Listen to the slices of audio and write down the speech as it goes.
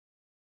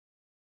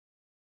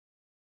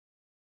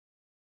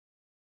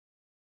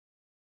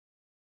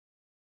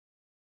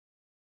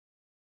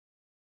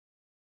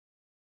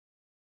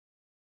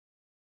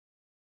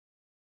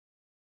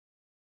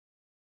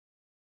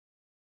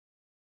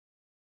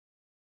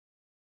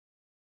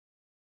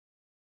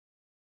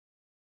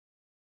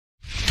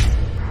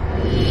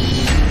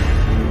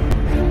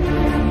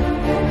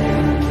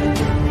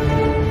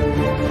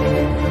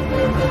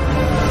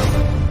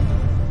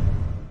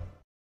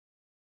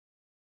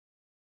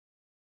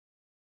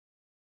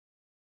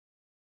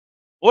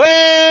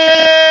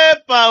Way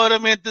power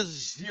man, this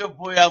is your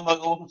boy. I'm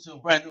welcome to a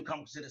brand new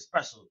Comic Crusaders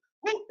special.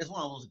 Woo, it's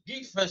one of those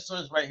GeekFest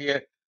shows right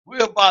here.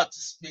 We're about to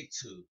speak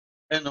to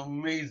an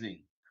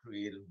amazing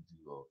creative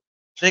duo.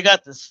 They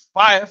got this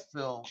fire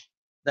film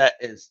that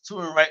is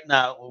touring right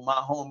now with my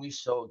homie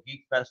show,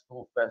 GeekFest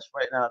Film Fest,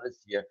 right now this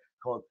year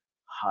called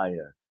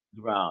Higher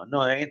Ground.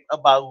 No, it ain't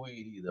about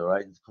weed either,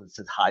 right? It's because it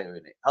says higher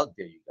in it. How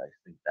dare you guys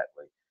think that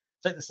way?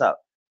 Check this out.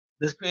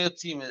 This creative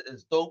team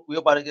is dope. We're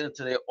about to get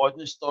into their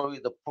origin story,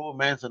 the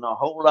romance, and a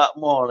whole lot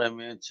more. Let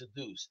me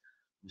introduce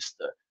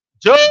Mr.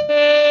 Joe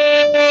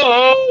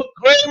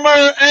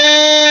Kramer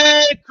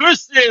and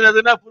Christian. I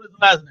did not put his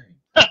last name.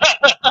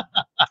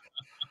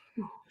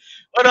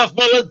 What up,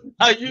 fellas?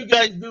 How you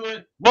guys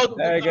doing? Welcome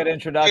Very to good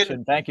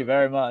introduction. Thank you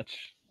very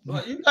much.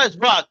 Well, you guys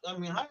rock. I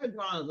mean, Higher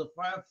Ground is a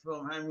fire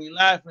film. Had me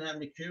laughing, had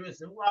me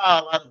curious, and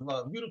wow, a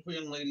lot of beautiful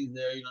young ladies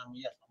there. You know what I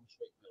mean? Yes, I'm a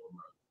straight male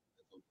American.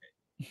 It's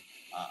okay.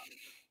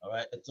 All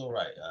right, it's all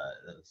right.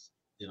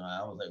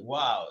 I was like,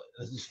 wow,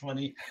 this is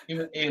funny.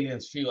 Even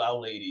aliens feel our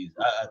ladies.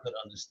 I could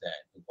understand.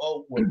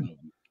 Oh, what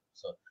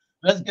so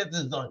let's get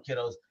this done,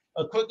 kiddos.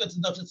 A quick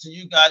introduction to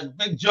you guys.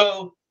 Big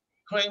Joe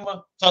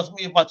Kramer, talk to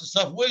me about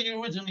yourself. Where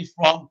you originally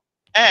from,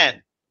 and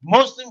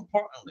most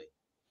importantly,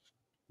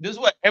 this is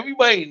what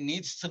everybody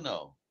needs to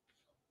know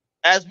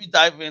as we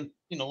dive in.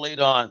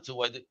 Later on to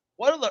what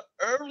are the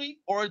early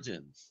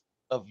origins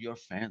of your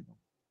fandom?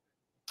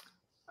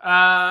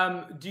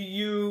 Do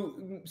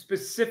you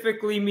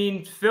specifically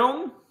mean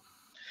film?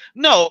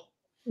 No.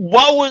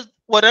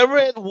 Whatever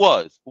it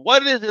was?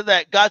 What is it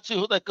that got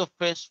you like a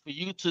fish for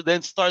you to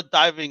then start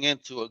diving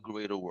into a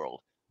greater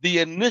world? The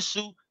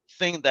initial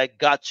thing that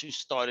got you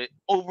started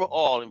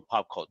overall in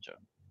pop culture,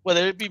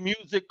 whether it be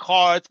music,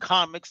 cards,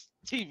 comics,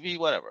 TV,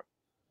 whatever.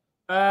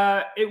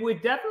 It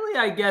would definitely,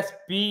 I guess,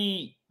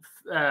 be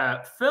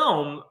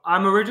film.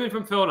 I'm originally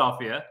from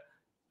Philadelphia.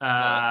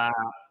 Are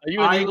you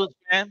an Eagles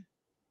fan?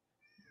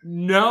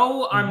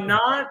 No, I'm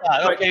not.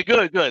 Okay,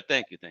 good.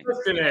 Thank you.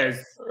 Kristen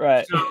is.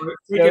 Right. So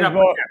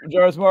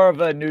Joe's more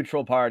of a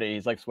neutral party.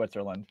 He's like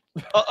Switzerland.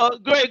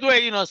 Great.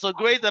 So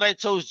great that I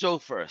chose Joe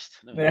first.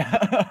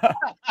 Yeah.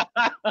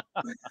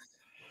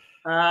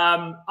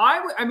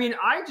 I mean,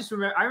 I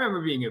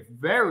remember being a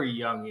very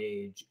young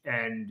age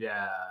and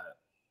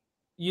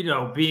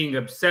being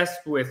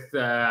obsessed with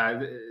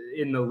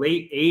in the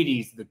late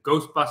 80s the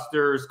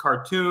Ghostbusters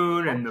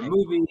cartoon and the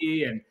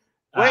movie and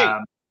wait.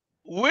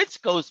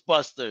 Which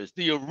Ghostbusters?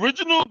 The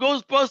original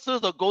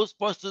Ghostbusters or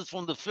Ghostbusters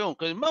from the film?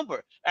 Because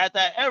remember, at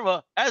that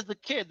era, as a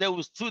kid, there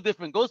was two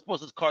different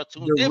Ghostbusters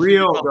cartoons. The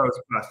real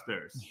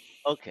Ghostbusters.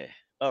 Okay.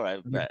 All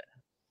right. Bet.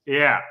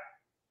 Yeah.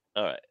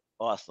 All right.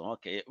 Awesome.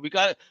 Okay. We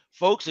got it.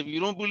 Folks, if you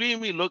don't believe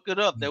me, look it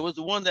up. There was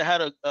the one that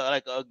had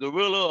like a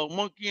gorilla or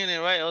monkey in it,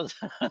 right?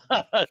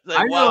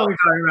 I know what you're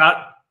talking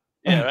about.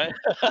 Yeah, right?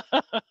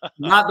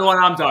 Not the one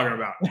I'm talking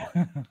about.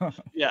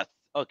 Yes.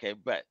 Okay.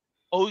 Bet.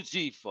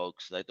 OG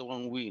folks, like the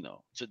one we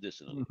know,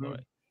 traditionally,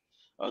 correct.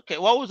 Okay,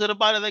 what was it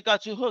about it that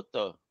got you hooked,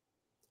 though?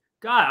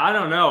 God, I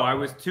don't know. I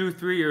was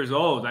 2-3 years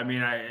old. I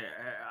mean,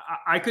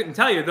 I couldn't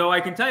tell you, though. I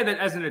can tell you that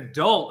as an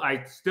adult,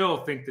 I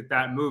still think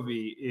that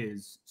movie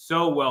is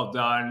so well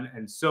done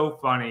and so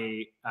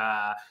funny,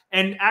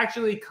 and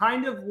actually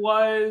kind of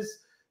was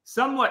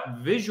somewhat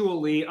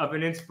visually of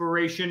an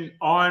inspiration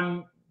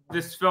on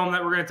this film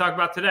that we're going to talk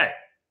about today.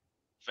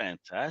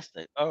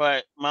 Fantastic. All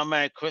right, my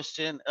man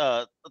Christian,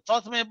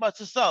 talk to me about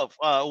yourself.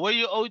 Where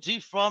you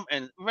OG from?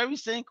 And very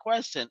same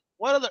question.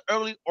 What are the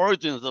early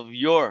origins of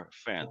your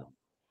fandom?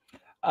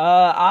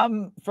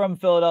 I'm from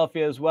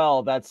Philadelphia as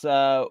well. That's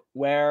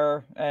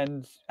where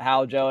and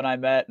how Joe and I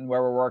met and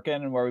where we're working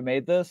and where we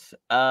made this.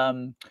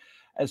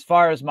 As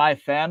far as my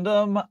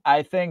fandom,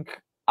 I think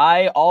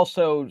I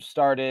also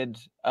started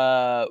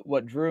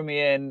what drew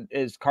me in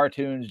is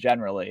cartoons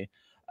generally.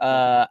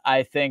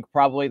 I think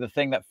probably the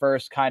thing that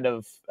first kind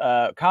of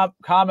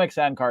comics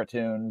and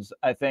cartoons,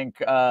 I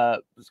think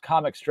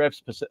comic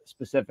strips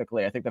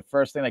specifically, I think the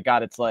first thing that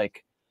got its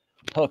like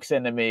hooks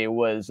into me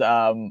was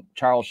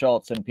Charles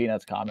Schultz and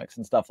Peanuts comics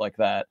and stuff like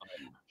that.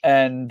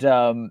 And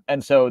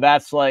so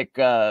that's like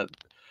all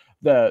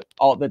the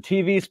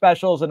TV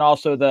specials and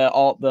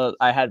also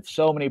I had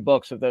so many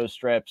books of those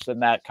strips,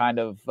 and that kind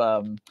of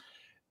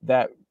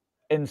that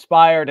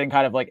inspired and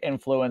kind of like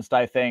influenced,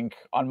 I think,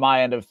 on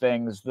my end of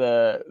things,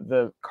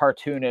 the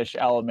cartoonish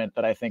element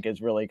that I think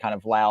is really kind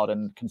of loud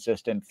and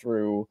consistent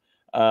through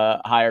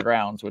Higher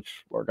Grounds,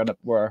 which we're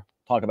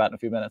talk about in a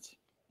few minutes.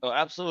 Oh,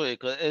 absolutely,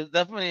 because it's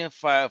definitely a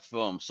fire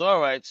film. So, all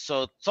right,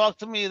 so talk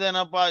to me then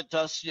about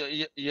just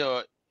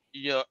your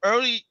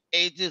early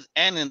ages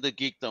and in the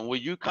geekdom. Were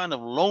you kind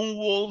of lone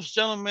wolves,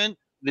 gentlemen?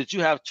 Did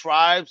you have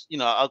tribes?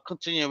 I'll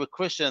continue with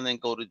Christian and then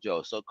go to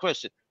Joe. So,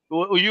 Christian,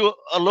 were you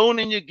alone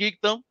in your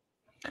geekdom?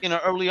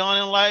 Early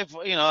on in life,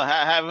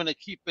 having to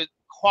keep it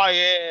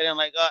quiet and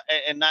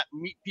and not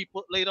meet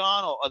people later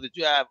on, or did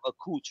you have a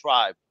cool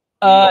tribe?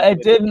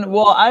 It didn't.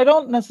 Well, I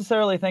don't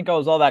necessarily think I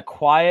was all that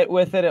quiet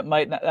with it. That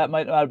might not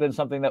have been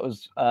something that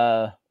was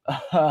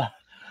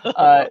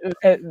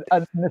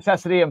a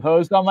necessity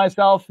imposed on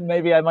myself.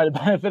 Maybe I might have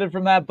benefited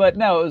from that, but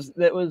no,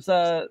 it was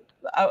I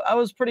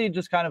was pretty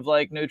just kind of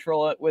like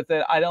neutral with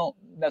it. I don't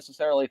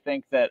necessarily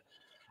think that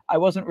I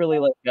wasn't really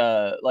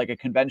like a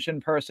convention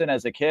person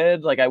as a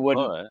kid. Like I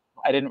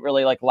didn't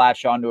really like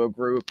latch onto a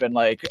group and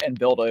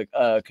build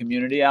a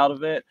community out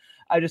of it.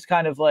 I just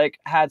kind of like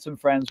had some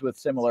friends with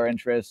similar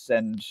interests,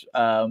 and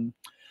I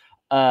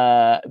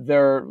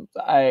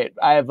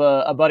have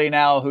a buddy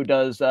now who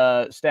does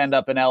stand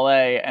up in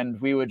LA,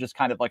 and we would just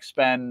kind of like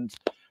spend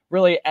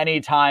really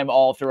any time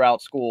all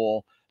throughout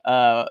school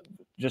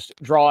just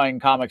drawing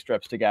comic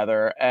strips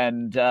together,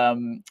 and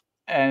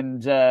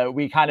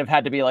we kind of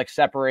had to be like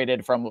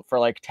separated for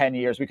like 10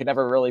 years. We could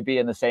never really be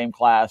in the same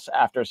class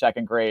after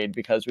second grade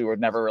because we were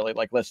never really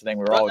like listening.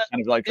 We were always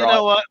kind of like drawing. You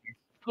know what?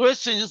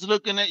 Christian, just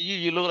looking at you,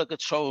 you look like a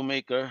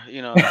troublemaker.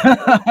 You know, it's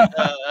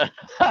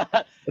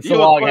the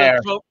long hair.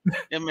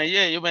 Yeah,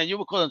 man, you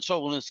were causing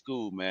trouble in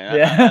school, man.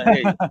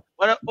 Yeah.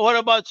 What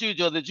about you,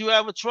 Joe? Did you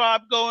have a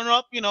tribe growing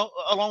up? You know,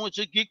 along with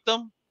your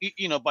geekdom?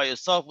 You know, by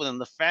yourself within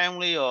the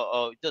family,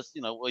 or just,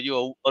 you know, were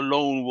you a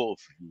lone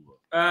wolf?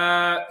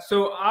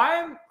 So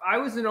I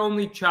was an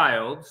only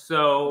child,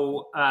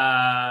 so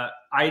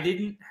I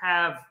didn't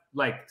have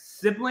like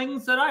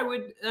siblings that I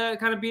would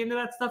kind of be into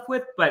that stuff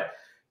with, but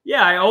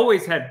yeah, I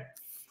always had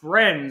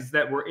friends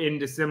that were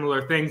into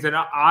similar things, and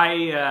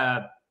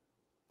I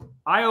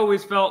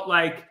always felt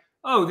like,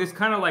 oh, this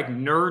kind of like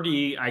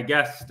nerdy, I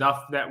guess,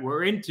 stuff that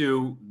we're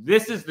into,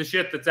 this is the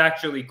shit that's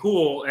actually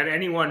cool, and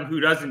anyone who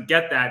doesn't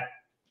get that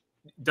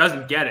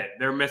doesn't get it.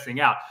 They're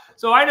missing out.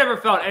 So I never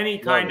felt any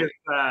kind of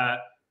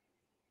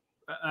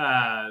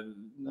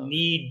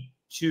need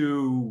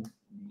to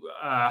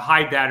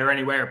hide that or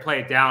any way, or play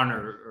it down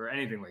or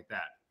anything like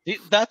that.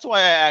 That's why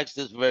I asked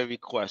this very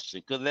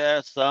question, because there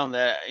are some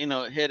that, you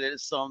know, hit it,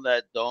 some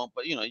that don't,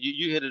 but you know,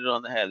 you hit it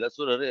on the head. That's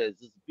what it is.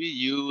 Just be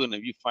you, and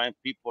if you find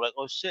people like,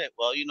 oh shit,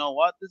 well, you know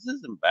what, this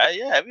isn't bad.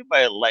 Yeah,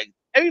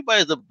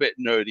 everybody's a bit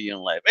nerdy in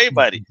life.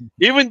 Everybody,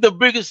 even the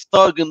biggest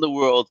thug in the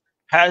world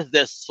has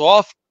their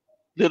soft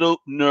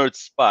little nerd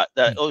spot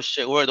that, oh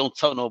shit, where don't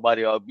tell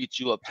nobody, I'll beat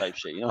you up type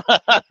shit, you know.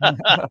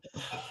 All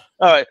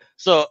right,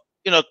 so,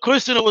 you know,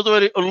 Christian was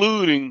already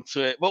alluding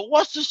to it, but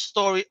what's the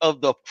story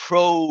of the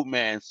Pro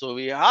Man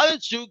story? How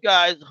did you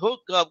guys hook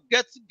up,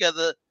 get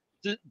together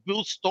to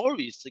build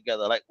stories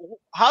together? Like,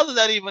 how did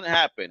that even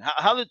happen?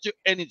 How did your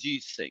energy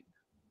sync?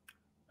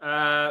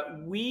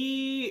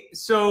 We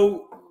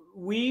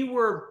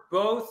were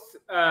both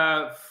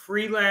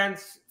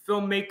freelance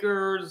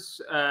filmmakers,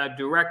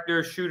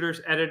 directors, shooters,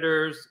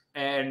 editors,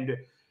 and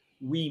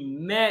we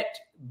met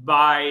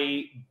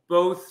by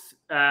both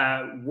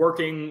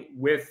working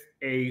with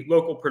a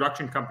local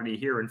production company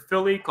here in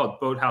Philly called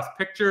Boathouse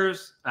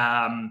Pictures,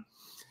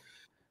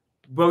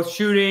 both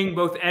shooting,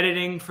 both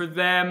editing for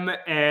them,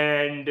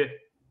 and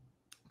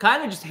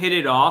kind of just hit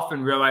it off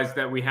and realized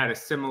that we had a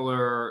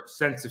similar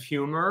sense of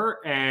humor.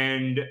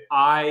 And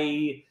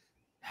I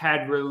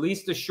had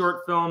released a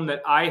short film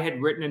that I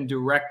had written and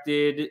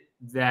directed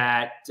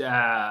that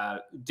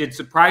did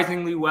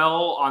surprisingly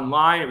well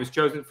online. It was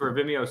chosen for a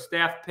Vimeo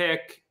staff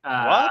pick.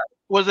 What?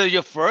 Was it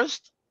your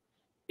first?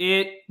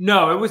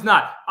 No, it was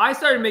not. I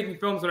started making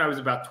films when I was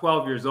about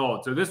 12 years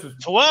old. So this was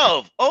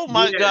 12. Oh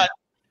my God.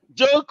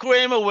 Joe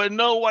Kramer with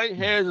no white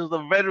hairs is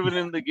a veteran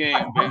in the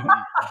game, baby.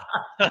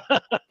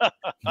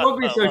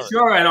 Don't be so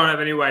sure I don't have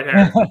any white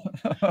hair.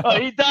 Oh,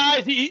 he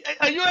dies.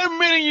 Are you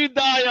admitting you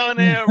die on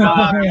air,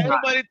 Rob?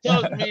 Everybody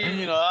tells me,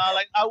 you know,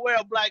 I wear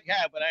a black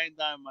hat, but I ain't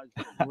dying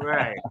myself.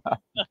 Right.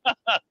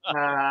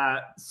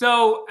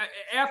 So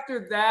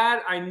after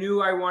that, I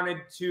knew I wanted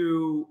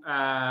to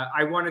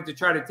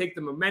try to take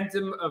the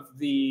momentum of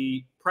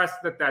the press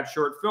that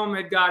short film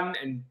had gotten,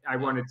 and I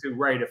wanted to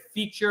write a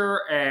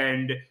feature,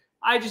 and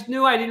I just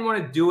knew I didn't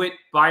want to do it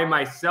by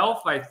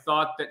myself. I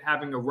thought that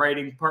having a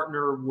writing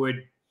partner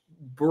would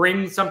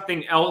bring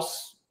something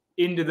else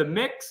into the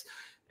mix.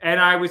 And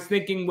I was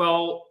thinking,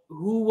 well,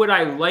 who would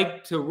I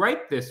like to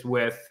write this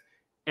with?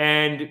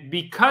 And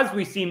because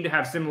we seem to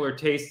have similar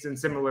tastes and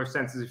similar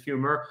senses of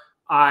humor,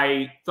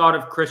 I thought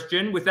of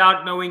Christian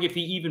without knowing if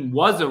he even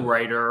was a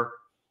writer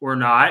or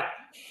not.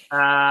 And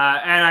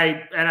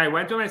I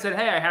went to him and I said,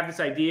 hey, I have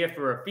this idea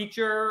for a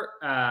feature.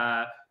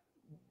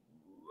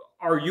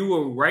 Are you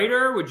a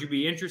writer? Would you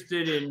be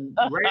interested in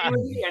writing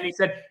with me? And he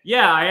said,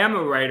 yeah, I am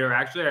a writer.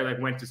 Actually, I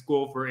went to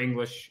school for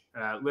English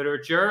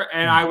literature,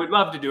 and I would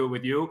love to do it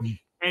with you.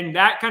 And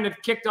that kind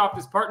of kicked off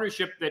this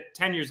partnership that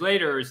 10 years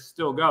later is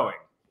still going.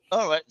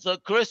 All right. So,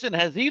 Christian,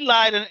 has he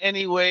lied in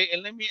any way?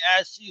 And let me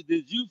ask you,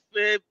 did you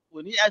fib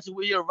when he asked you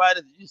where you're a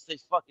writer? Did you say,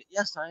 fuck it?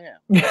 Yes, I am.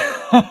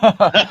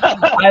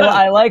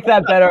 I like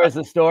that better as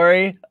a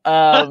story.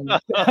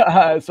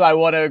 So I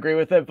want to agree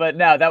with it. But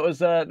no, that was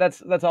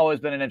that's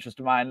always been an interest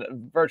of mine.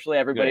 Virtually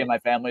everybody in my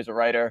family is a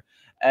writer.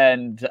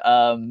 And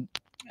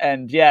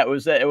yeah, it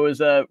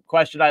was a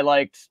question I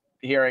liked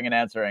hearing and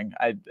answering.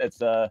 I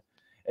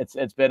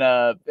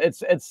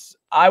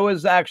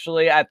was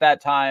actually at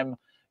that time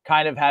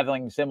kind of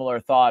having similar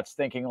thoughts,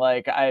 thinking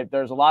like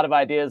there's a lot of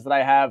ideas that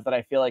I have that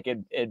I feel like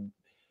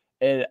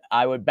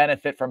I would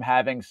benefit from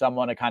having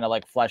someone to kind of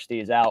like flesh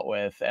these out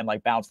with and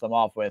like bounce them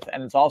off with.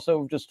 And it's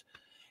also just,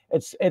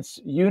 it's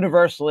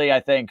universally, I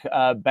think,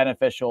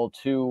 beneficial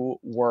to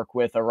work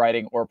with a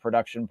writing or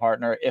production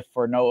partner, if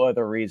for no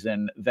other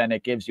reason than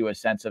it gives you a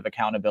sense of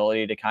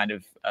accountability to kind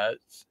of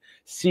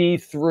see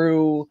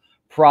through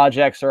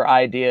projects or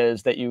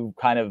ideas that you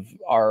kind of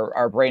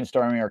are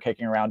brainstorming or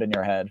kicking around in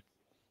your head.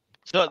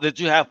 So, did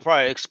you have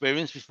prior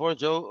experience before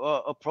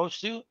Joe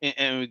approached you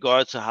in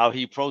regards to how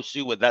he approached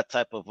you with that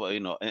type of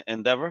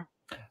endeavor?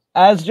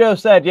 As Joe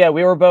said, yeah,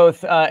 we were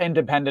both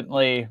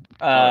independently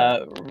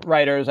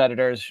writers,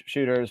 editors,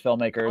 shooters,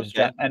 filmmakers,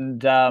 Okay.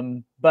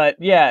 and but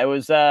yeah, it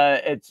was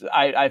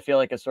I feel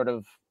like it's sort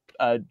of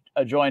a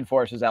joint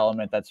forces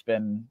element that's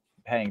been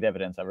paying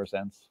dividends ever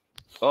since.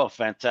 Oh,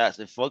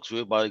 fantastic, folks!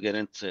 We're about to get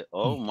into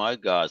oh my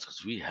gosh,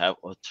 because we have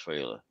a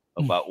trailer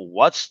about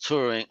what's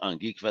touring on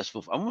GeekFest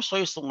Film Fest. I'm gonna show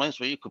you some links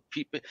where you could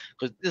peep it,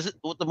 because this is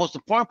what the most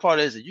important part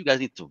is, that you guys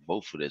need to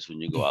vote for this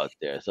when you go out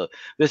there. So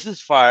this is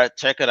fire.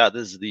 Check it out.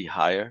 This is the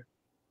Higher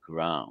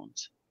Ground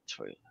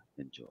trailer.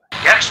 Enjoy.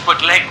 The expert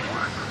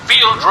legwork,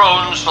 field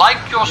drones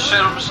like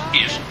yourselves,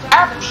 is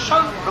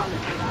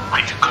absolutely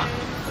critical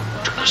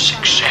to the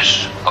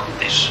success of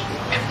this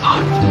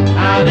empire.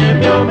 And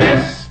if you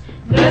miss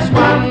this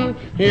one,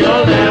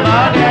 you'll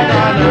never get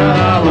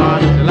another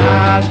one. The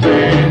last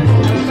train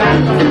to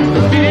Santa.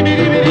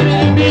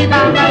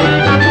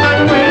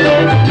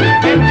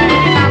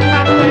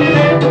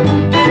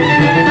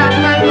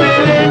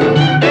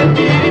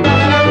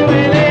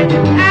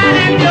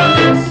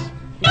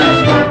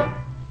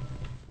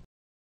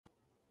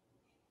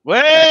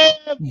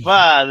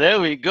 Well, there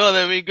we go.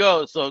 There we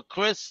go. So,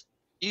 Chris,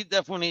 you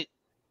definitely,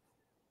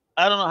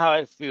 I don't know how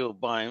I feel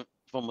buying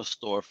from a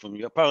store from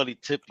you. I probably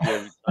tip you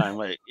every time.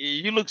 Like,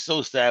 you look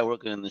so sad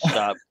working in the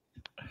shop.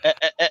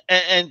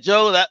 And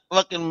Joe, that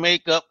fucking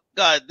makeup,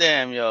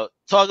 goddamn, yo.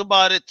 Talk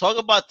about it. Talk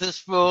about this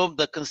film,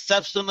 the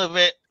conception of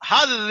it.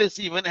 How did this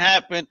even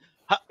happen?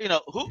 How,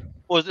 who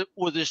was it?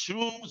 Was it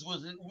shrooms?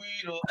 Was it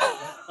weed? Or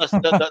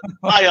the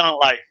high on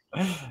life?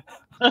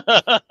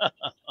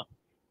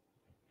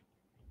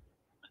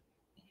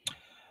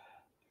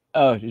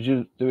 Oh,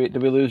 did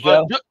we lose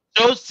Joe?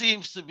 Joe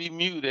seems to be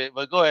muted,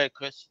 but go ahead,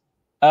 Chris.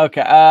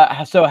 Okay.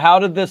 So how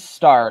did this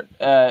start?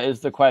 Is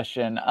the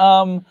question.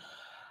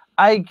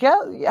 I guess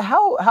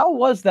how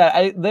was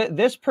that?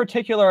 This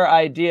particular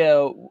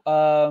idea,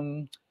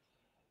 Joe,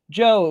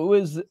 it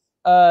was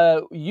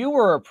you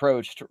were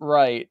approached,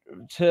 right?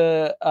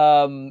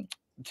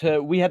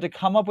 We had to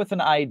come up with an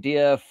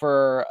idea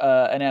for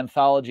an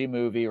anthology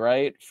movie,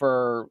 right?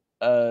 For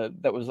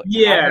that was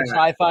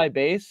sci-fi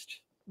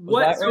based.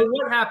 What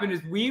happened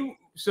is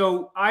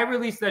I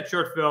released that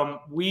short film.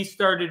 We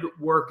started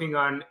working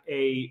on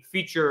a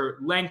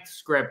feature-length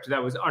script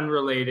that was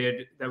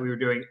unrelated that we were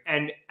doing.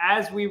 And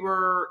as we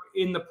were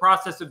in the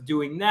process of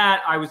doing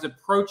that, I was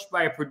approached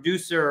by a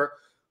producer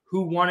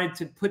who wanted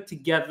to put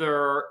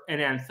together an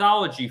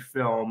anthology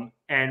film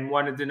and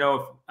wanted to know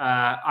if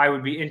I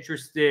would be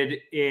interested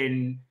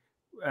in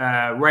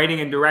writing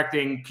and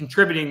directing,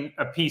 contributing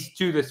a piece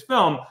to this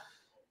film.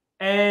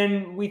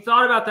 And we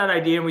thought about that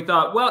idea and we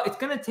thought, well, it's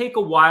going to take a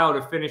while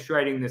to finish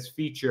writing this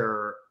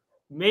feature.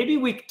 Maybe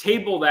we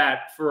table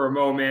that for a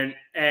moment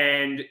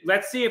and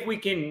let's see if we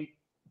can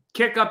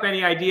kick up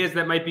any ideas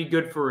that might be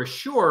good for a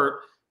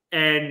short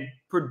and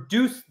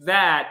produce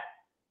that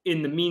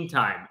in the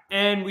meantime.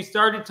 And we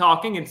started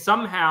talking and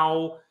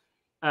somehow,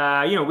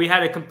 we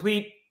had a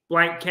complete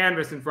blank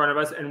canvas in front of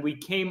us and we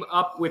came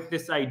up with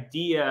this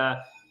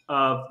idea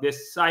of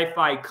this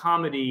sci-fi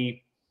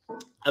comedy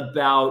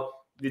about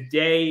the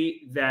day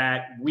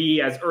that we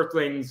as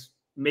Earthlings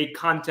make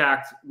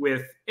contact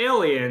with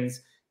aliens,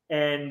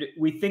 and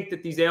we think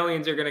that these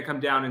aliens are going to come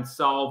down and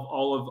solve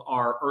all of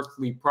our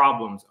earthly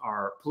problems,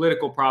 our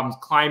political problems,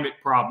 climate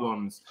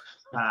problems.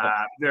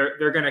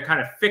 They're going to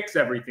kind of fix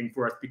everything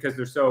for us because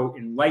they're so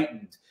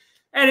enlightened.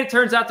 And it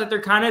turns out that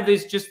they're kind of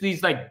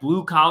these like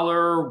blue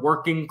collar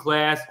working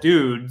class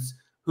dudes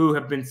who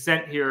have been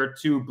sent here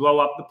to blow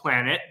up the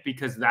planet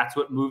because that's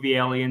what movie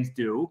aliens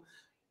do.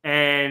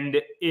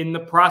 And in the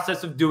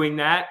process of doing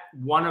that,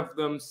 one of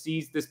them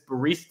sees this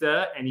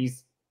barista and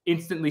he's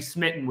instantly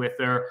smitten with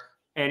her.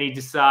 And he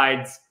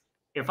decides,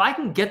 if I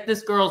can get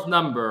this girl's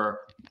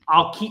number,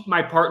 I'll keep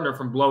my partner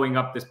from blowing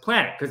up this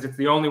planet because it's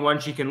the only one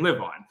she can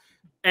live on.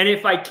 And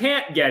if I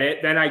can't get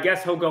it, then I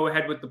guess he'll go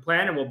ahead with the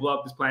plan and we'll blow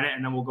up this planet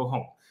and then we'll go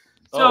home.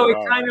 So it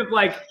kind of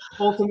like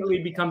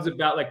ultimately becomes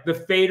about like the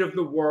fate of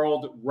the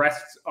world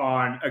rests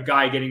on a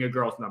guy getting a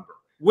girl's number,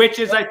 which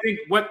is, I think,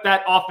 what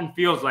that often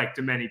feels like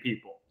to many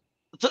people.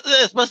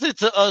 Especially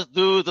to us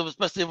dudes,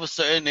 especially of a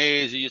certain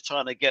age, and you're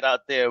trying to get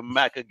out there and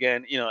Mac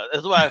again.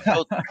 That's why I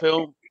felt the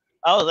film.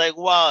 I was like,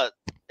 wow,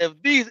 if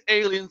these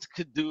aliens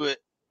could do it,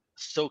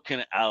 so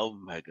can Al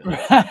Mega.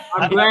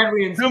 I'm glad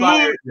we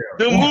inspired you.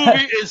 The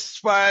movie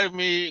inspired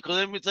me because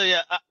let me tell you,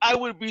 I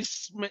would be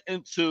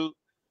smitten too.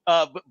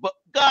 But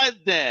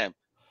goddamn,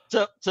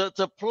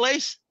 to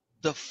place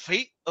the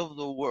fate of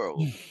the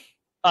world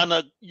on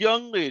a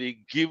young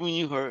lady giving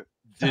you her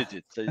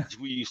digits, as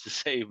we used to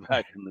say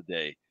back in the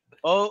day.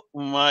 Oh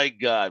my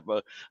God,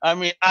 bro. I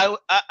mean,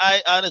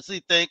 I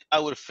honestly think I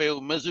would fail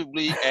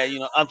miserably.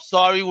 And, I'm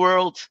sorry,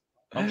 world.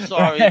 I'm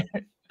sorry. Right.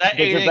 That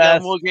Did your alien got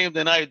best. more game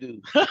than I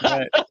do.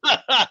 Right.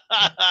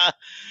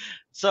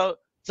 So,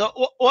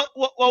 what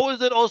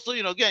was it also?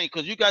 Again,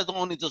 because you guys don't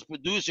only just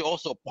produce, you're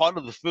also part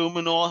of the film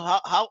and all.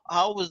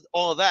 How was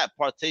all that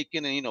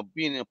partaking and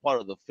being a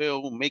part of the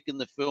film, making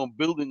the film,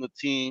 building a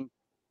team?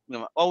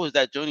 What was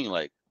that journey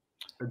like?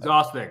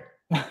 Exhausting.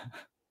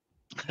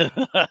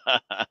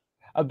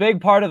 A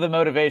big part of the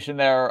motivation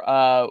there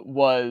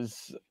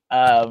was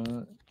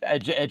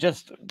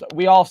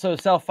we also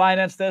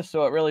self-financed this,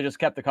 so it really just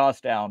kept the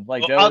cost down.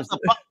 Like Joe was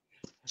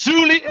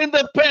truly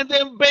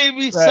independent,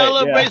 baby. Right,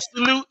 Celebrate, yeah.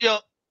 salute, yo,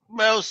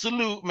 Mel,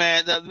 salute,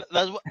 man.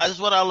 That's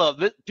what I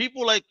love.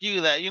 People like you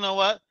that, you know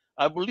what?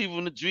 I believe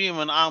in the dream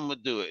and I'm gonna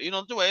do it.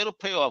 Do it. It'll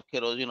pay off,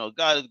 kiddos.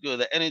 God is good.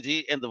 The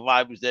energy and the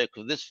vibe is there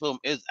because this film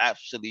is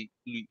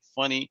absolutely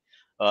funny.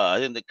 I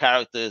think the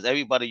characters,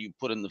 everybody you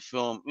put in the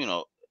film,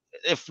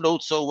 it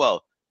floats so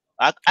well.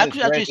 I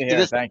could actually see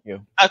this. Thank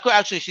you. I could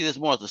actually see this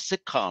more as a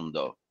sitcom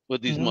though,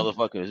 with these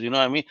motherfuckers. You know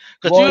what I mean?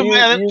 Because Well, you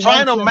imagine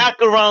trying to mentioned- mac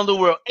around the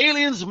world,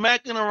 aliens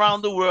macking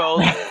around the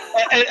world,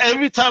 and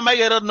every time I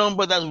get a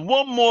number, that's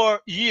one more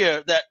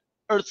year that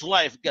Earth's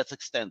life gets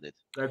extended.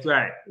 That's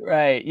right.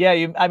 Right. Yeah.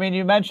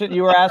 You mentioned,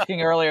 you were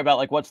asking earlier about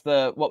like what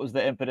was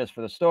the impetus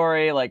for the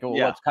story, like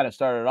what's kind of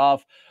started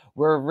off.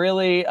 We're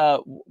really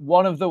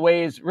one of the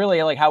ways,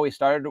 really, like how we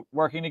started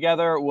working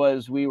together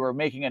was we were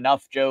making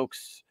enough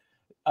jokes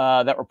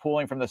that were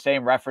pulling from the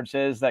same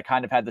references that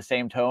kind of had the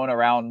same tone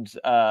around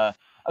a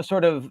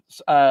sort of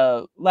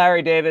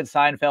Larry David,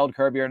 Seinfeld,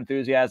 Curb Your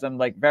Enthusiasm,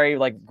 like very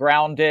like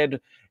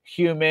grounded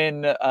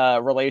human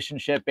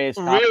relationship based.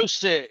 Real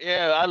shit.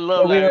 Yeah, I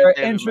love. So we were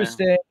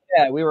interested.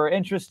 Yeah, we were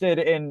interested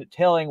in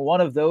telling one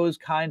of those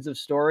kinds of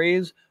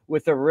stories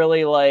with a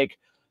really like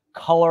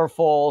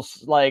colorful,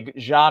 like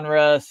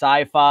genre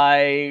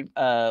sci-fi,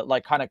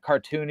 like kind of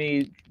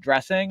cartoony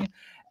dressing.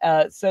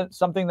 So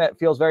something that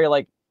feels very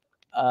like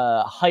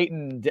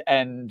heightened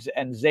and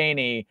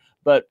zany,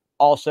 but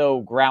also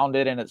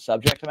grounded in its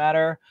subject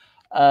matter.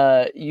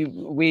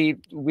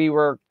 We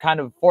were kind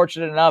of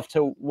fortunate enough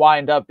to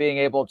wind up being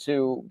able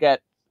to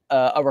get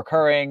a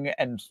recurring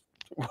and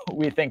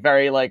we think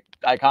very like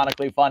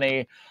iconically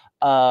funny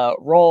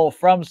role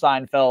from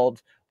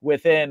Seinfeld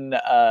within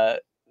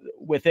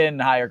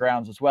Higher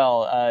Grounds as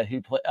well.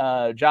 He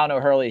John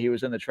O'Hurley, he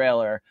was in the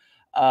trailer,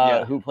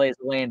 who plays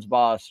Elaine's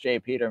boss, Jay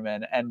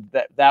Peterman, and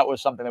that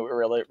was something that we were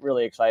really,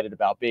 really excited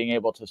about, being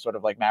able to sort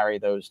of like marry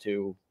those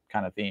two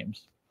kind of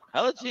themes.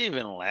 How did you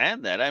even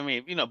land that? I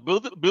mean,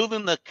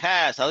 building the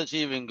cast, how did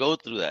you even go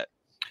through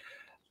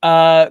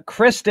that?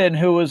 Kristen,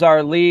 who was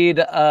our lead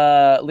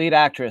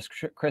actress,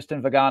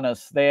 Kristen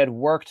Vaganis, they had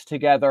worked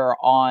together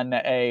on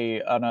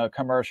a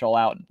commercial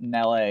out in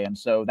LA, and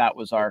so that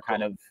was our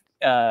kind of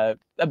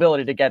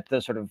ability to get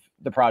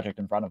the project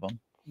in front of them.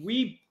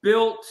 We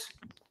built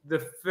the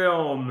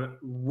film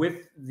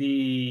with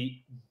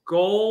the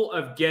goal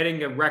of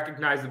getting a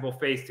recognizable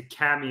face to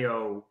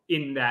cameo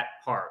in that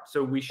part.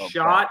 So we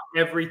shot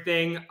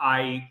everything.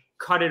 I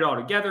cut it all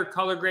together,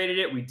 color graded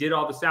it. We did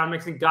all the sound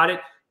mixing, got it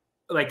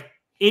like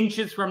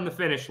inches from the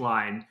finish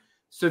line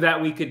so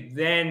that we could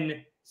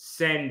then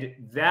send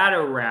that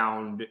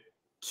around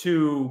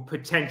to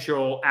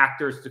potential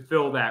actors to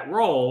fill that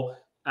role.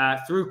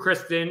 Through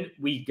Kristen,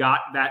 we got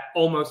that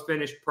almost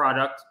finished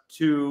product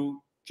to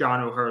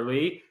John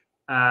O'Hurley.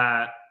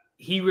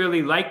 He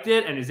really liked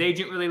it and his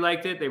agent really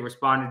liked it. They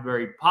responded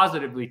very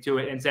positively to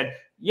it and said,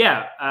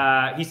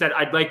 yeah, he said,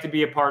 I'd like to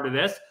be a part of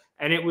this.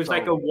 And it was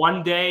like a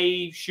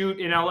one-day shoot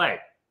in LA.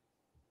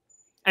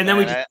 And then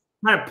we just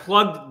kind of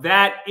plugged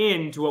that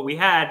into what we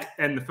had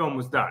and the film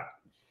was done.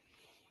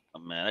 Oh,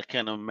 man, I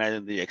can't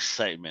imagine the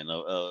excitement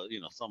of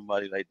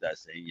somebody like that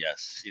saying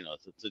yes,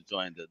 to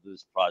join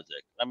this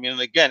project. I mean,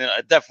 again,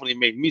 it definitely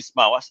made me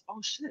smile. I said, "Oh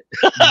shit!"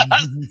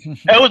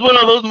 It was one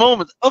of those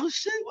moments. Oh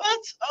shit! What?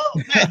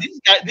 Oh man,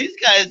 these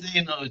guys,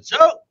 a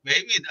joke,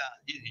 baby.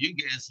 You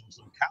getting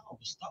some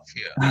caliber stuff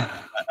here.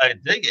 I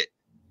dig it.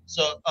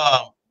 So,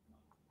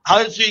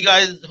 how did you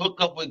guys hook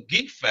up with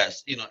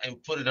GeekFest,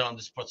 and put it on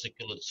this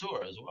particular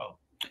tour as well?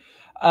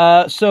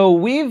 So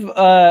we've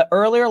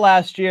earlier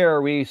last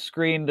year we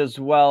screened as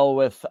well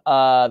with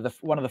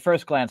one of the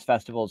First Glance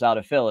festivals out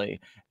of Philly,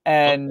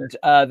 and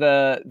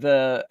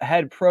the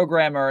head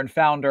programmer and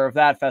founder of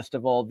that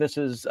festival. This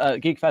is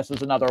GeekFest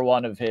is another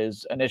one of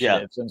his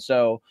initiatives, and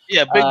so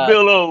big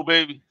Bill O,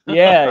 baby.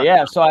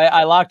 yeah. So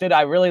I locked it.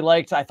 I really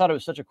liked. I thought it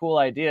was such a cool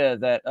idea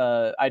that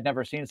I'd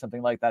never seen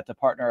something like that, to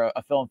partner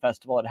a film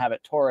festival and have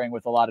it touring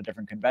with a lot of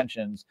different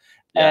conventions.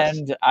 Yes.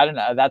 And I don't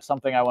know. That's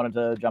something I wanted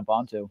to jump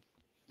onto.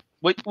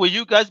 Will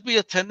you guys be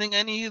attending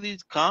any of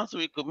these cons so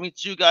we could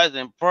meet you guys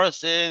in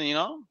person,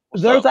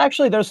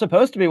 There's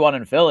supposed to be one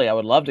in Philly. I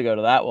would love to go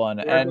to that one.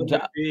 We're going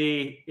to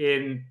be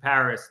in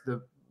Paris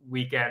the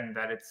weekend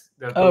that it's...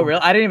 Oh, really?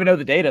 I didn't even know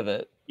the date of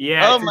it.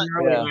 Yeah, it's in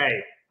early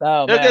May.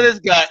 Oh Look at man. this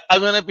guy.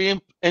 I'm gonna be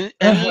in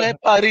Le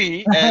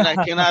Paris, and I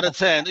cannot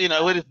attend. You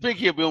know, with his big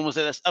here, we almost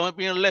said this. I'm gonna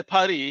be in Le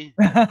Paris.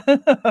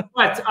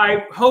 But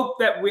I hope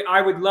that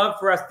I would love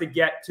for us to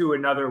get to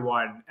another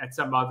one at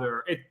some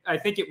other. I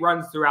think it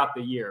runs throughout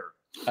the year.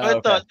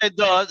 Oh, okay. It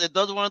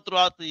does run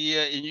throughout the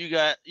year,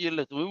 and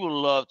listen. We would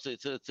love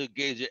to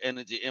gauge your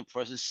energy in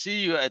person, see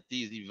you at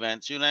these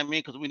events. You know what I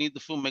mean? Because we need the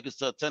filmmakers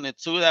to attend it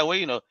too. That way,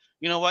 you know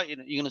what, you're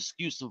gonna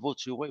excuse to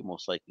vote your way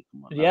most likely.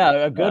 Come on. Yeah,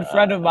 a good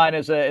friend of mine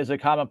is a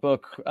comic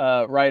book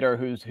writer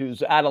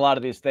who's at a lot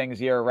of these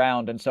things year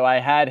round, and so I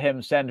had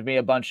him send me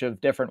a bunch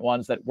of different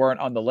ones that weren't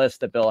on the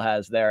list that Bill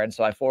has there, and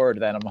so I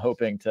forwarded them. I'm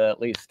hoping to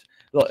at least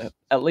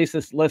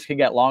this list can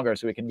get longer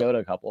so we can go to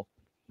a couple.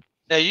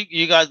 Yeah,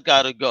 you guys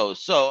gotta go.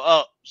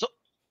 So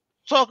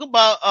talk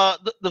about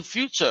the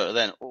future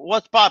then.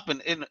 What's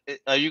popping?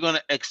 Are you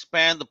gonna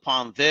expand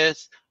upon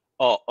this?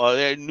 Or are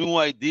there new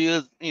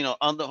ideas,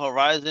 on the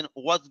horizon?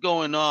 What's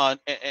going on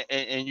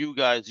in you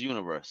guys'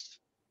 universe?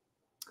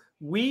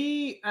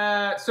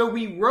 So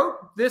we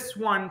wrote this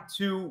one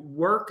to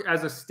work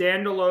as a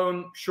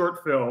standalone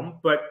short film,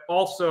 but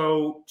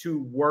also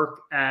to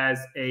work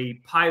as a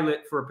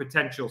pilot for a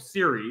potential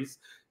series.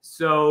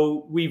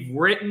 So we've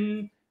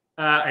written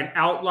an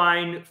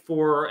outline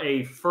for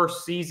a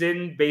first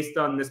season based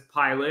on this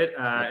pilot,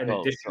 an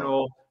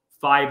additional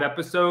 5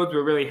 episodes.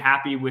 We're really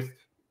happy with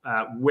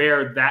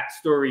where that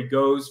story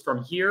goes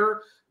from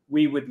here.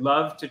 We would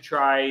love to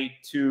try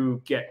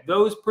to get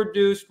those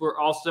produced. We're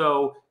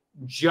also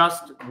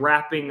just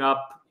wrapping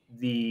up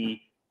the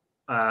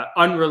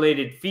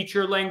unrelated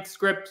feature-length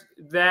script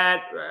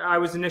that I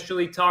was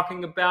initially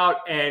talking about,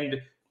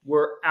 and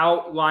we're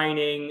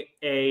outlining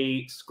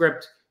a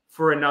script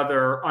for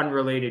another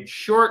unrelated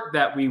short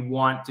that we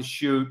want to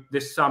shoot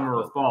this summer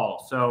or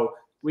fall. So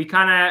we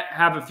kind of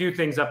have a few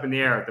things up in the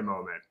air at the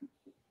moment.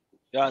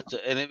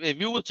 Gotcha. And if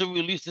you were to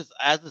release this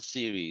as a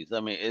series, I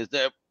mean, is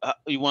there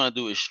you want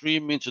to do a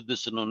streaming,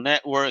 traditional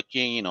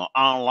networking,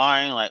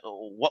 online? Like,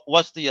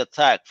 what's the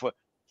attack for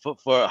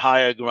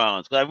higher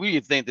grounds? Because I really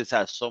think this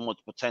has so much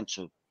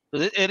potential.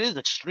 Because it is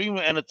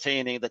extremely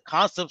entertaining. The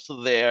concepts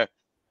are there.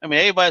 I mean,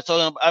 everybody's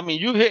talking about, I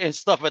mean, you're hitting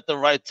stuff at the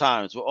right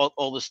times with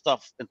all the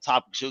stuff and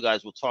topics you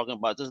guys were talking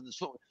about.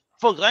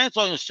 Folks, I ain't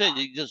talking shit.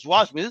 You just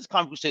watch me. This is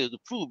Comic Crusaders, the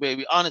proof,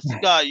 baby. Honest to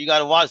God, you got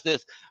to watch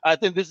this. I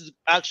think this is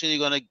actually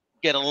going to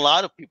get a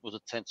lot of people's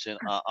attention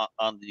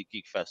on the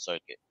GeekFest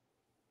circuit.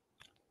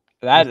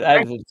 That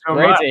is so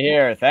great to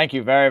hear. Thank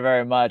you very,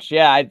 very much.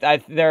 Yeah,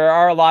 there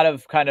are a lot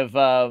of kind of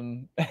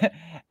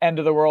end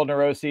of the world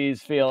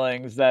neuroses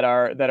feelings that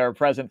are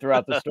present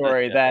throughout the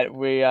story that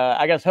we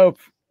I guess hope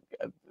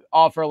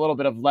offer a little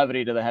bit of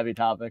levity to the heavy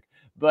topic.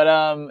 But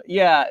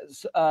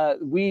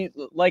we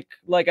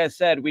like I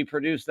said, we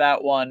produced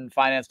that one,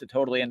 financed it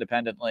totally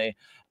independently,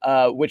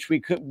 which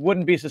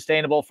wouldn't be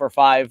sustainable for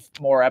 5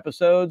 more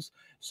episodes.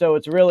 So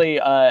it's really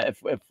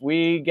if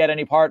we get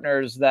any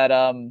partners that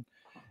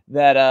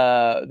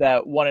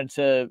wanted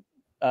to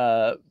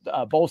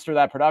bolster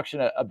that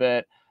production a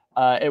bit,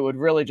 it would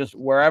really just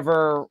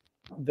wherever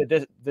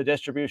the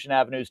distribution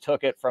avenues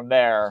took it from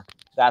there,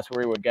 that's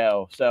where we would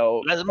go.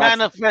 So let's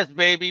manifest,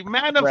 baby.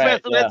 Manifest.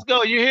 Right, let's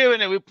go. You're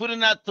hearing it. We're putting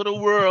that to the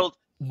world.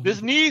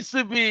 This needs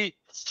to be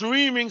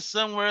streaming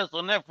somewhere,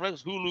 so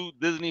Netflix, Hulu,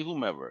 Disney,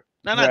 whomever.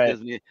 No, not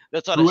Disney.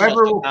 That's all.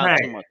 Whoever will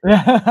pay.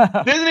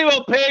 Disney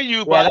will pay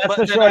you. Yeah, that's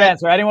the short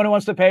answer. Anyone who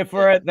wants to pay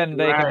for it, then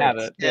they can have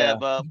it. Yeah,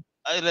 but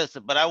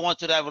listen. But I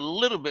want you to have a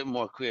little bit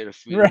more creative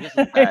freedom.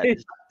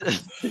 Right.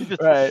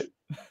 Right.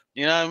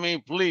 You know what I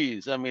mean?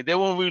 Please. I mean, they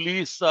won't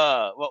release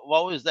what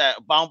was that?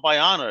 Bound by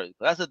Honor.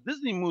 That's a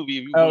Disney movie.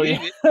 If you believe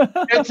it.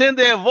 It's in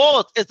their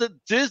vault. It's a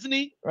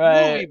Disney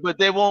movie, but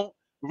they won't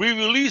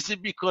re-release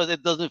it because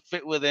it doesn't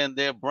fit within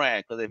their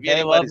brand. Because if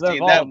anybody's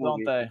seen that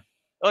movie,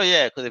 oh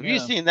yeah, because if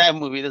you've seen that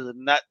movie, this is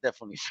not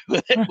definitely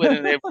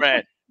within their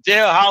brand.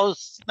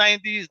 Jailhouse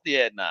 90s,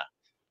 nah.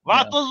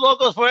 Vatos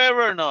Locos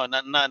Forever, no,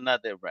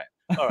 not their brand.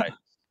 All right.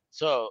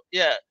 So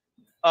yeah.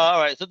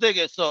 All right, so dig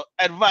it. So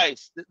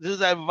advice. This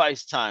is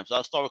advice time. So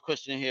I'll start with a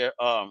question here.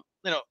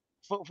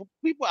 For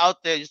people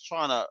out there just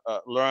trying to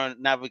learn,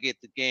 navigate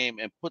the game,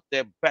 and put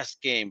their best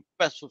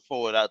foot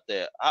forward out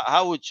there,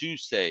 how would you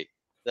say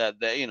that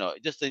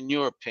just in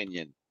your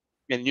opinion,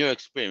 in your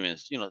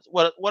experience,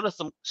 what are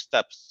some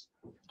steps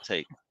to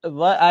take?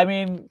 I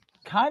mean,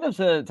 kind of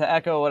to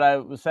echo what I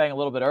was saying a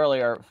little bit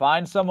earlier.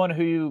 Find someone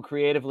who you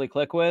creatively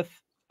click with,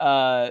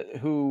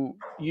 who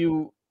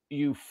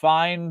you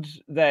find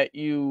that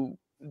you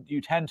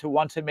tend to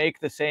want to make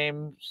the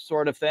same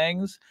sort of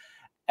things,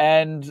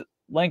 and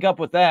link up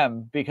with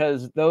them,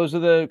 because those are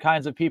the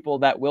kinds of people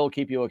that will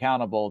keep you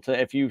accountable to.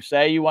 If you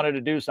say you wanted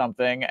to do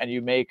something and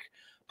you make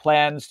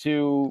plans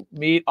to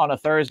meet on a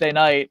Thursday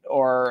night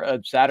or a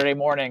Saturday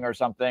morning or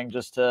something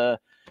just to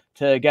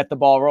get the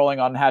ball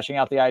rolling on hashing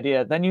out the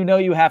idea, then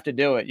you have to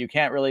do it. You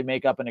can't really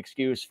make up an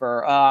excuse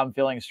for, I'm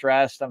feeling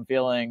stressed, I'm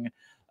feeling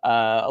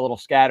a little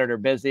scattered or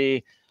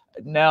busy.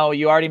 No,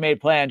 you already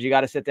made plans. You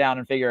got to sit down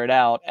and figure it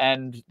out,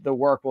 and the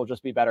work will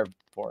just be better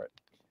for it.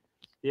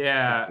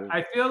 Yeah,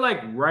 I feel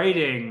like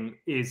writing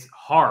is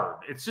hard.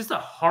 It's just a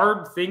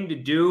hard thing to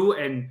do,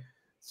 and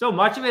so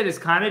much of it is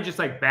kind of just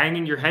like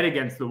banging your head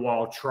against the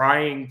wall,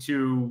 trying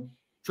to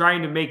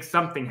make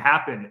something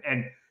happen.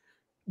 And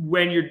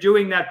when you're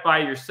doing that by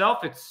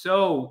yourself, it's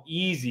so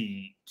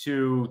easy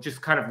to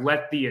just kind of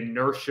let the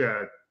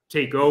inertia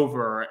take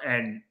over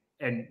and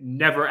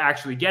never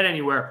actually get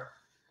anywhere.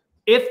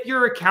 If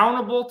you're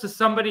accountable to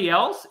somebody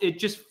else, it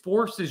just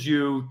forces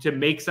you to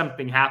make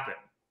something happen.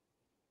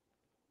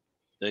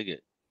 Dig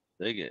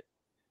it.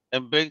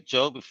 And Big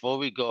Joe, before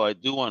we go, I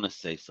do want to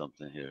say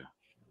something here.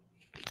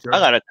 Sure. I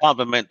gotta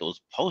compliment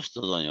those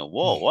posters on your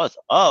wall. What's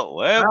up?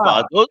 Where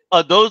are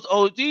those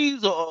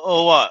OGs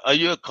or what? Are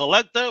you a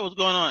collector? What's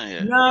going on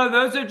here? No,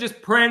 those are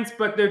just prints,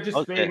 but they're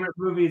just favorite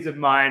movies of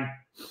mine.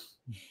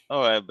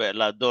 All right, but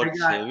La Dolce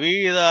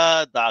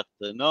Vita,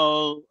 Dr.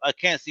 No. I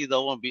can't see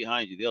the one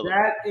behind you. The other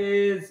that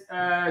is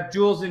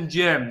Jules and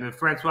Jim, the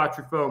Francois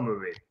Truffaut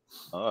movie.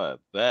 All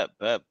right, bet.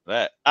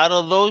 Out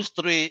of those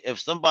three, if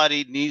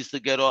somebody needs to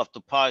get off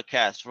the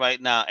podcast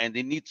right now and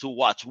they need to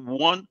watch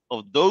one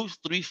of those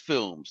three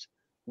films,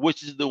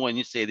 which is the one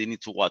you say they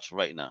need to watch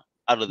right now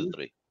out of the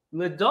three?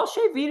 La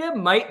Dolce Vita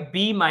might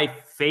be my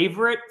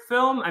favorite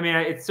film. I mean,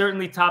 it's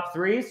certainly top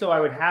 3, so I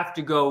would have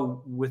to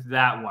go with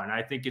that one.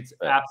 I think it's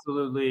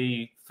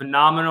absolutely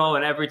phenomenal,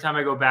 and every time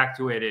I go back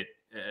to it, it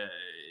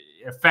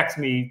affects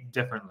me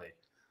differently.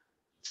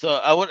 So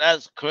I would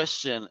ask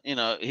Christian, you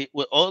know,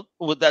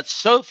 with that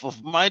shelf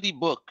of mighty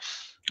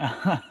books,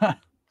 like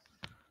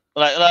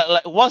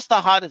what's the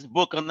hottest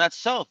book on that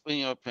shelf in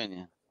your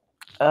opinion?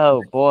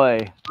 Oh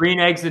boy, Green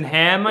Eggs and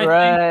Ham.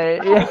 I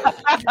think.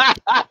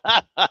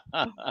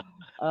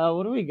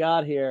 What do we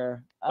got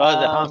here?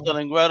 The Hansel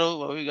and Gretel.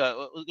 What we got?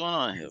 What's going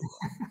on here?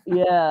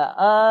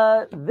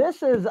 Yeah.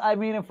 This is. I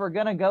mean, if we're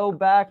gonna go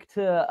back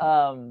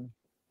to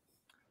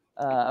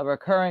a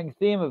recurring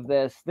theme of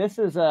this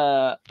is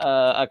a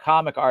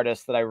comic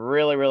artist that I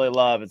really, really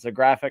love. It's a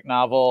graphic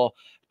novel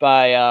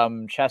by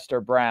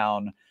Chester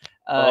Brown.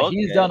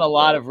 He's done a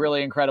lot of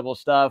really incredible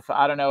stuff.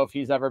 I don't know if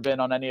he's ever been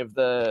on any of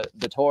the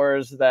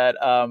tours that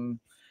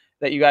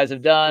you guys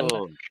have done,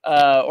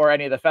 or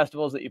any of the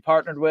festivals that you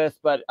partnered with.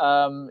 But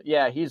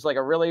yeah, he's like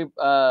a really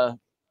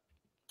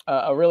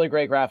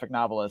great graphic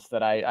novelist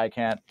that I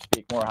can't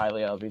speak more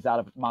highly of. He's out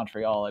of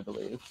Montreal, I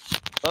believe.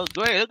 Oh,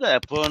 great! Look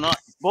at that,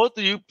 both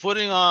of you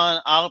putting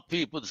on our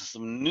people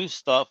some new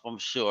stuff. I'm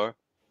sure.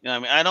 You know, I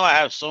mean, I know I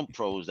have some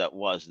pros that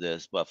watch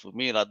this, but for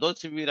me, La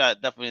Dolce Vita, I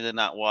definitely did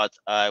not watch.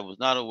 I was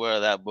not aware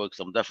of that book,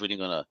 so I'm definitely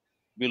gonna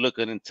be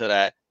looking into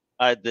that.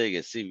 I dig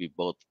it. See,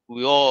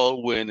 we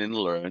all win and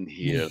learn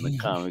here in the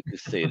Comic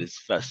Crusaders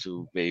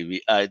Festival,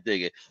 baby. I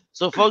dig it.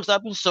 So, folks,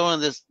 I've been showing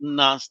this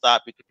nonstop.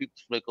 You can people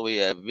flick over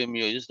here at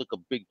Vimeo. Just look up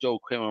Big Joe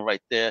Kramer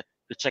right there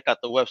to check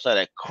out the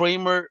website at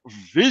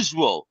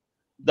kramer.visual.com.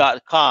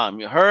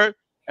 You heard?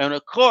 And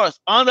of course,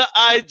 on the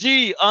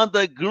IG, on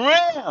the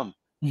gram,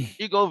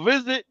 you go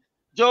visit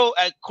Joe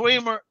at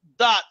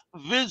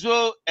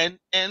kramer.visual and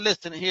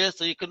listen here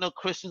so you can know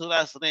Christian's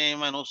last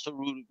name. I know so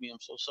rude of me. I'm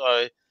so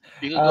sorry.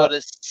 You can go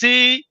to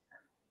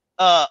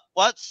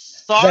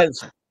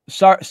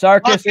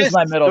Sarkis is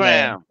my middle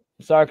name.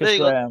 Sarkis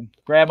Graham.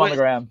 Graham on the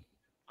gram.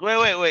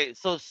 Wait.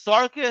 So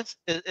Sarkis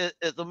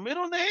is the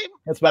middle name?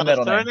 It's my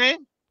middle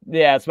name.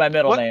 Yeah, it's my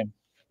middle name.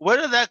 Where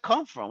did that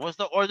come from? What's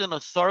the origin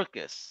of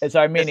Sarkis? It's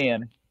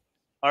Armenian.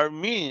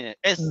 Armenian.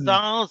 It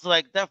sounds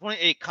like definitely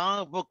a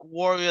comic book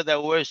warrior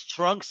that wears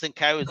trunks and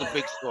carries a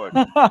big sword.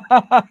 You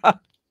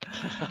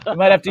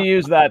might have to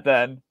use that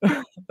then.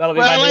 That'll be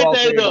my new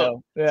alter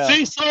ego. Yeah.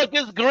 See,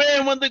 Sarkis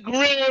Graham on the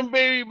gram,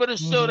 baby. Better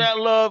show that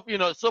love. You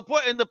know,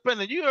 support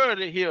independent. You heard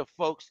it here,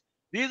 folks.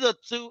 These are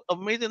two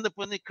amazing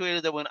independent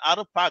creators that went out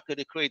of pocket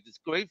to create this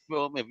great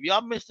film. If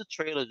y'all missed the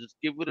trailer, just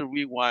give it a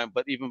rewind.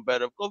 But even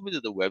better, go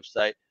visit the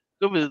website.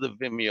 Go visit the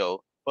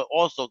Vimeo. But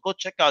also, go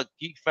check out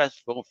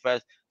GeekFest Film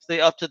Fest.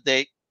 Stay up to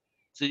date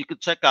so you can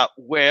check out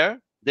where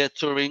they're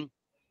touring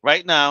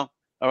right now.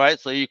 All right,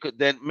 so you could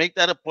then make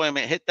that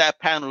appointment, hit that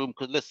panel room.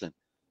 Because listen,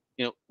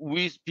 you know,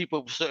 we people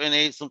of a certain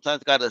age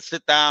sometimes got to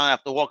sit down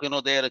after walking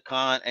all day at a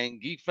con, and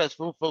GeekFest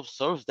Film Fest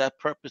serves that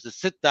purpose to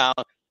sit down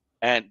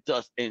and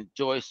just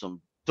enjoy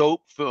some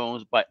dope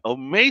films by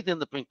amazing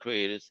independent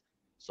creators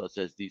such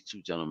as these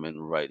two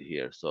gentlemen right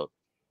here. So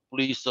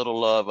please show the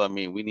love. I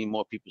mean, we need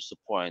more people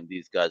supporting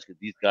these guys because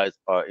these guys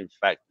are, in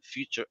fact, the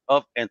future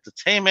of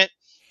entertainment.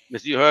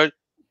 As you heard,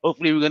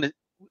 hopefully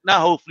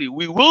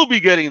we will be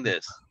getting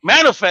this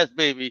manifest,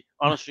 baby,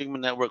 on a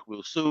streaming network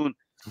real soon,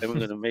 and we're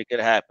going to make it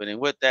happen. And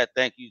with that,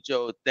 thank you,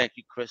 Joe. Thank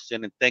you,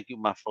 Christian. And thank you,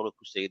 my fellow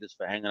Crusaders,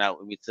 for hanging out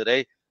with me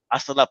today.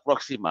 Hasta la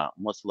próxima.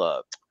 Much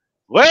love.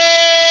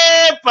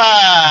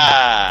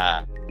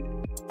 Wepa!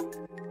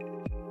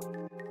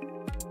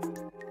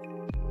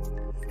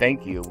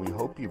 Thank you. We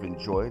hope you've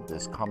enjoyed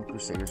this Comic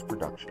Crusaders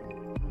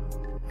production.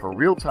 For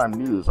real-time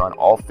news on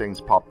all things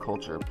pop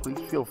culture, please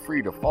feel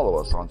free to follow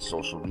us on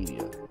social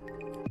media.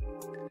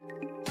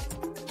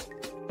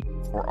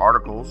 For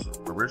articles,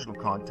 original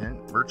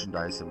content,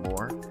 merchandise, and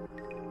more,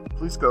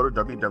 please go to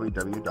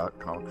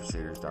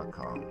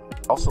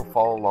www.comiccrusaders.shop. Also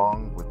follow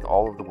along with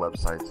all of the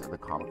websites of the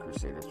Comic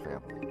Crusaders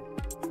family.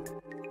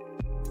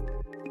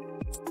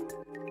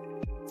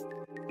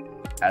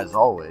 As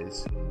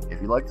always,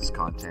 if you like this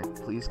content,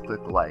 please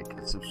click like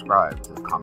and subscribe to the Comic